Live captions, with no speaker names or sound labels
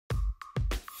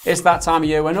It's that time of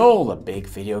year when all the big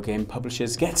video game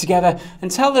publishers get together and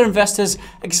tell their investors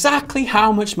exactly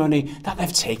how much money that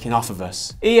they've taken off of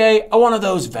us. EA are one of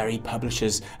those very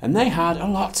publishers, and they had a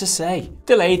lot to say.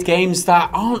 Delayed games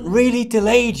that aren't really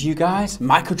delayed, you guys.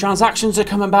 Microtransactions are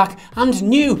coming back, and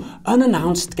new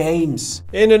unannounced games.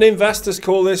 In an investors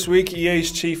call this week,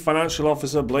 EA's Chief Financial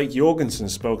Officer Blake Jorgensen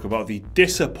spoke about the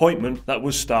disappointment that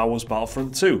was Star Wars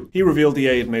Battlefront 2. He revealed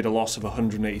EA had made a loss of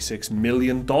 $186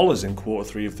 million in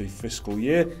Q3 of the fiscal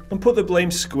year and put the blame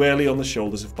squarely on the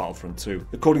shoulders of Battlefront 2.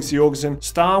 According to Jorgensen,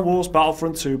 Star Wars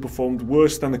Battlefront 2 performed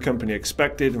worse than the company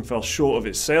expected and fell short of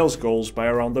its sales goals by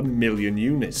around 1 million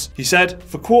units. He said,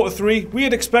 "For Q3, we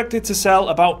had expected to sell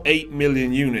about 8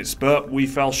 million units, but we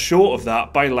fell short of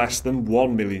that by less than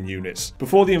 1 million units."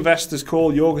 Before the investors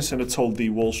call, Jorgensen had told the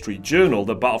Wall Street Journal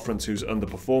that Battlefront 2's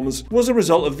underperformance was a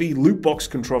result of the loot box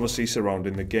controversy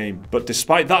surrounding the game. But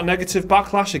despite that negative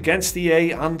backlash against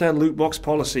EA and their loot box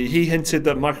policy, he hinted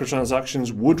that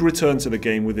microtransactions would return to the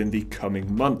game within the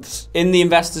coming months. In the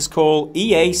investors call,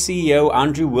 EA CEO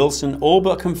Andrew Wilson all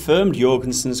but confirmed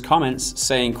Jorgensen's comments,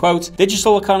 saying, quote,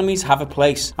 "Digital economies have a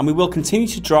place, and we will continue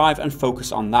to drive and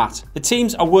focus on that. The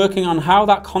teams are working on how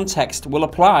that context will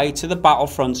apply to the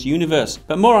Battlefront universe,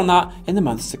 but more on that in the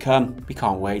months to come. We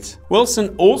can't wait."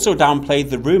 Wilson also downplayed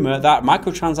the rumour that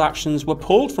microtransactions were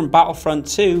pulled from Battlefront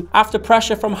 2 after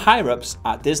pressure from higher-ups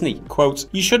at Disney. Quote,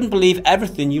 "You shouldn't believe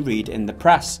everything you read in the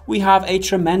press. We have a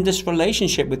tremendous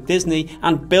relationship with Disney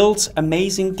and built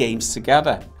amazing games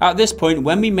together. At this point,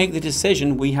 when we make the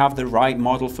decision, we have the right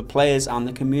model for players and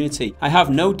the community. I have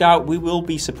no doubt we will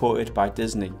be supported by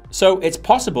Disney." So it's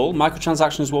possible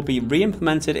microtransactions will be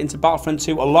re-implemented into Battlefront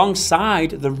 2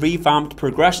 alongside the revamped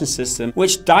progression system,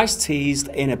 which DICE teased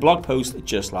in a blog post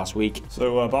just last week.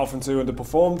 So Battlefront 2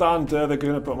 underperformed, and they're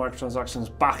going to put microtransactions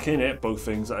back in it. Both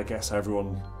things that I guess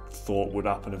everyone thought would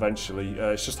happen eventually.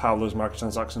 It's just how those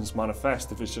microtransactions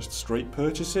manifest. If it's just straight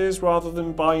purchases rather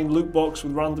than buying loot box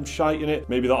with random shite in it,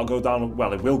 maybe that'll go down,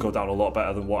 well, it will go down a lot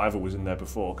better than whatever was in there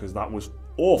before, because that was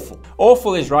awful.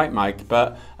 Awful is right, Mike,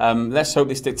 but let's hope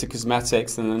they stick to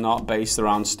cosmetics and they're not based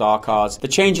around star cards. They're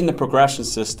changing the progression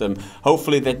system.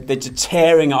 Hopefully they're just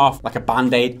tearing it off like a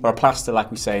band-aid or a plaster, like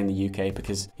we say in the UK,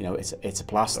 because, you know, it's a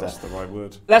plaster. That's the right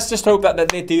word. Let's just hope that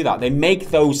they do that. They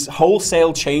make those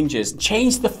wholesale changes.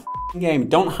 Change the game.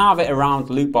 Don't have it around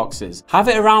loot boxes. Have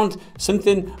it around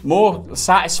something more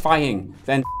satisfying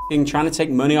than trying to take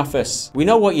money off us. We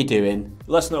know what you're doing.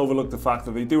 Let's not overlook the fact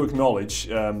that they do acknowledge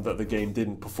that the game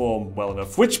didn't perform well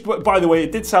enough, which, by the way,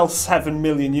 it did sell 7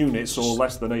 million units, or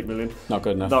less than 8 million. Not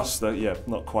good enough. That's, yeah,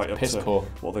 not quite up to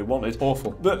what they wanted.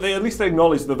 Awful. But at least they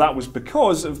acknowledged that that was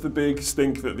because of the big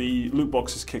stink that the loot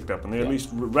boxes kicked up, and they at least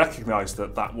recognised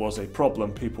that that was a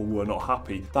problem. People were not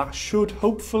happy. That should,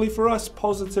 hopefully for us,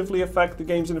 positively affect the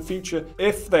games in the future,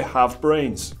 if they have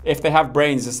brains. If they have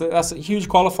brains. That's a huge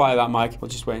qualifier, that, Mike. We'll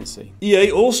just wait and see.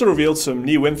 EA also revealed some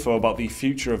new info about the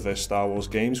future of their Star Wars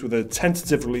games, with a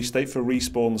tentative release date for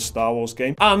Respawn's Star Wars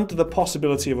game and the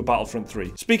possibility of a Battlefront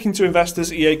 3. Speaking to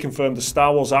investors, EA confirmed the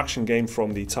Star Wars action game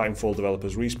from the Titanfall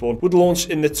developers Respawn would launch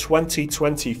in the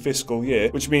 2020 fiscal year,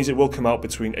 which means it will come out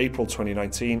between April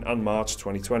 2019 and March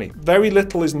 2020. Very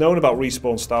little is known about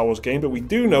Respawn's Star Wars game, but we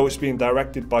do know it's being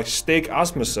directed by Stig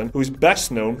Asmussen, who is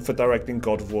best known for directing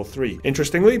God of War 3.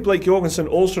 Interestingly, Blake Jorgensen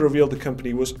also revealed the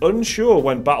company was unsure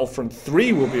when Battlefront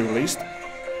 3 will be released.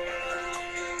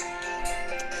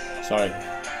 Sorry.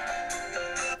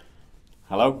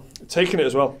 Hello? Taking it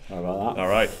as well. Sorry about that. All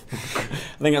right. I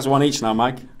think that's one each now,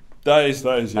 Mike. That is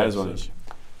yes. One each.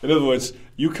 In other words,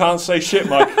 you can't say shit,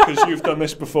 Mike, because you've done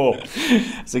this before.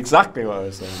 That's exactly what I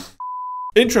was saying.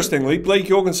 Interestingly, Blake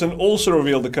Jorgensen also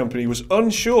revealed the company was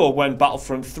unsure when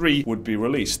Battlefront 3 would be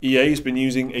released. EA has been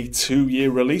using a 2-year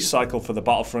release cycle for the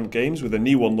Battlefront games, with a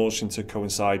new one launching to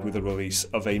coincide with the release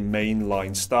of a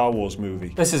mainline Star Wars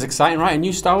movie. This is exciting, right? A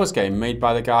new Star Wars game made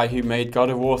by the guy who made God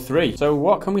of War 3. So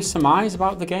what can we surmise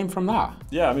about the game from that?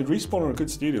 Yeah, I mean, Respawn are a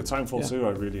good studio. Titanfall 2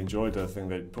 I really enjoyed. I think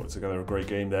they put together a great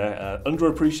game there.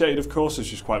 Underappreciated, of course, it's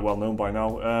just quite well known by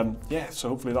now. Yeah, so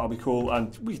hopefully that'll be cool.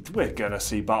 And we're going to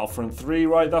see Battlefront 3.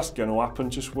 Right, that's going to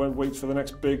happen. Just wait for the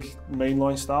next big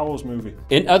mainline Star Wars movie.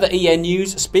 In other EA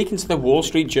news, speaking to the Wall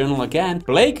Street Journal again,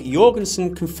 Blake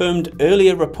Jorgensen confirmed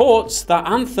earlier reports that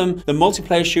Anthem, the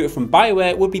multiplayer shooter from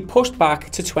BioWare, would be pushed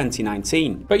back to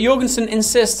 2019. But Jorgensen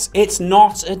insists it's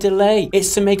not a delay.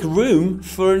 It's to make room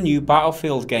for a new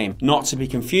Battlefield game, not to be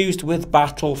confused with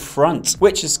Battlefront,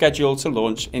 which is scheduled to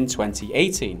launch in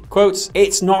 2018. Quote,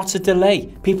 "It's not a delay.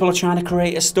 People are trying to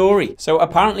create a story." So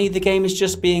apparently the game is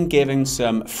just being given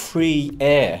some free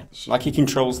air, like he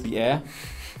controls the air,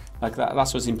 like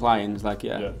that's what's implying. It's like,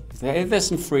 yeah. There's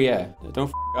some free air.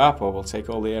 Don't up or we'll take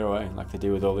all the air away, like they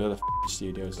do with all the other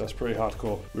studios. That's pretty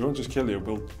hardcore. We won't just kill you,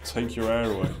 we'll take your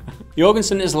air away.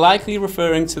 Jorgensen is likely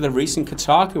referring to the recent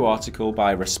Kotaku article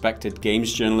by respected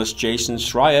games journalist Jason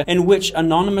Schreier, in which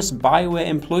anonymous BioWare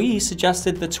employees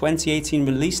suggested the 2018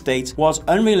 release date was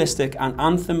unrealistic and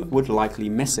Anthem would likely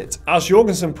miss it. As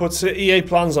Jorgensen puts it, EA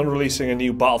plans on releasing a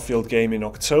new Battlefield game in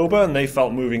October, and they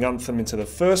felt moving Anthem into the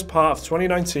first part of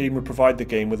 2019 would provide the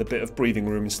game with a bit of breathing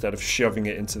room instead of shoving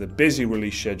it into the busy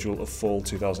release schedule of fall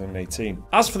 2018.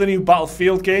 As for the new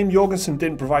Battlefield game, Jorgensen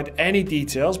didn't provide any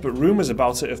details, but rumours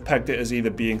about it have pegged it as either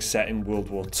being set in World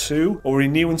War II or a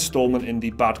new installment in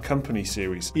the Bad Company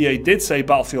series. EA did say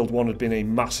Battlefield 1 had been a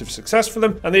massive success for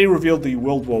them, and they revealed the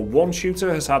World War I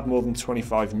shooter has had more than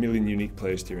 25 million unique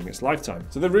players during its lifetime.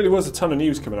 So there really was a ton of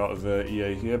news coming out of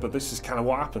EA here, but this is kind of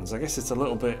what happens. I guess it's a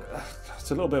little bit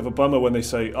of a bummer when they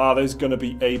say, there's going to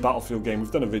be a Battlefield game.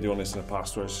 We've done a video on this in the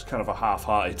past where it's kind of a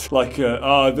half-hearted, like,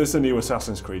 there's a new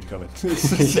Assassin's Creed coming.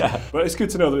 Yeah. But it's good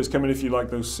to know that it's coming if you like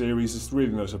those series. It's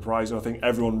really no surprise. And I think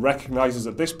everyone recognises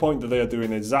at this point that they are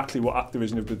doing exactly what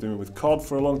Activision have been doing with COD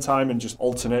for a long time and just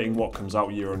alternating what comes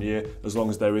out year on year, as long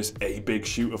as there is a big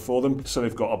shooter for them. So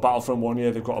they've got a Battlefront one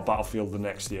year, they've got a Battlefield the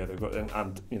next year, they've got,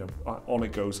 and you know, on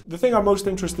it goes. The thing I'm most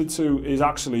interested to is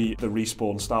actually the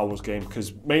Respawn Star Wars game,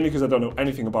 mainly because I don't know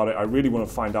anything about it. I really want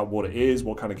to find out what it is,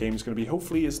 what kind of game it's going to be.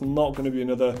 Hopefully it's not going to be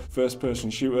another first-person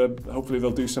shooter. Hopefully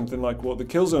they'll do something like what the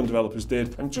Killzone developers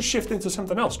did and just shift into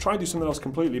something else. Try and do something else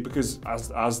completely, because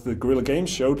as the Guerrilla Games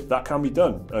showed, that can be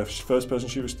done. A first-person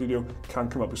shooter studio can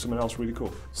come up with something else really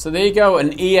cool. So there you go,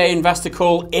 an EA investor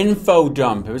call info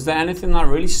dump. Was there anything that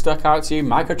really stuck out to you?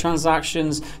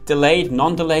 Microtransactions, delayed,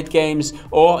 non-delayed games,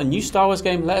 or a new Star Wars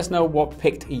game? Let us know what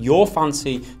picked your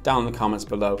fancy down in the comments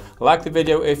below. Like the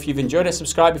video if you've enjoyed it,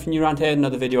 subscribe if you're new around here,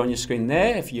 another video on your screen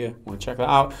there if you want to check that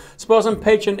out. Support us on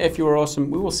Patreon if you were awesome.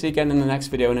 We will see you again in the next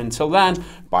video, and until then,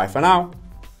 bye for now.